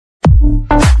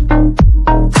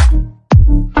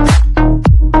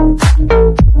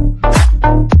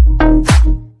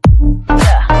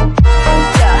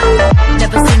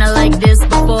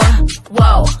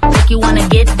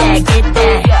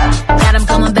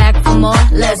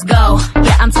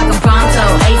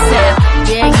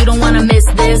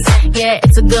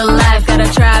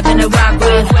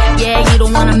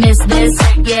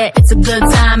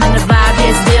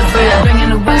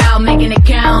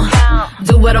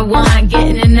I want,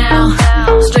 getting it now.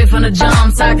 Straight from the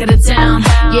jump, talk of the town.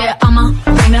 Yeah, I'ma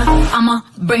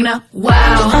bring the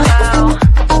wow.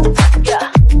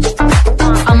 Yeah.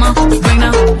 I'ma bring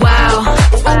the wow.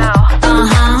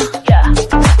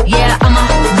 Yeah, I'ma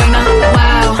bring the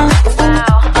wow.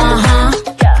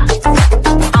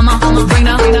 I'ma bring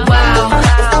the wow.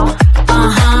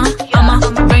 I'ma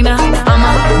bring the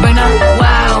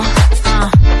wow.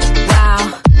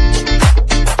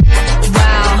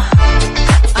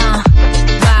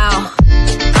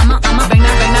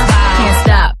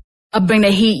 I bring the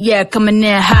heat, yeah, coming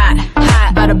in hot.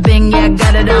 Bada bing, yeah,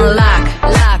 got it on lock.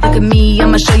 Look at me,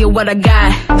 I'ma show you what I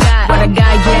got. What I got,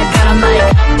 yeah, got 'em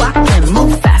like walking,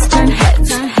 move fast, turn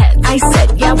heads. I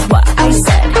said, yeah, what I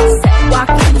said.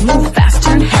 Walking, move fast,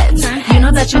 turn heads. You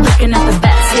know that you're looking at the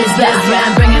best. It's that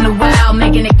rap, bringing the wow,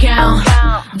 making it count.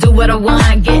 Do what I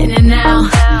want, getting it now.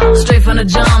 Straight from the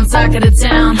jump, talk of the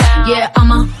town. Yeah,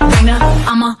 I'ma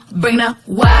bring the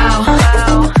wow.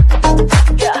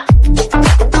 Yeah.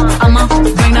 I'ma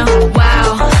bring the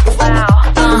wow.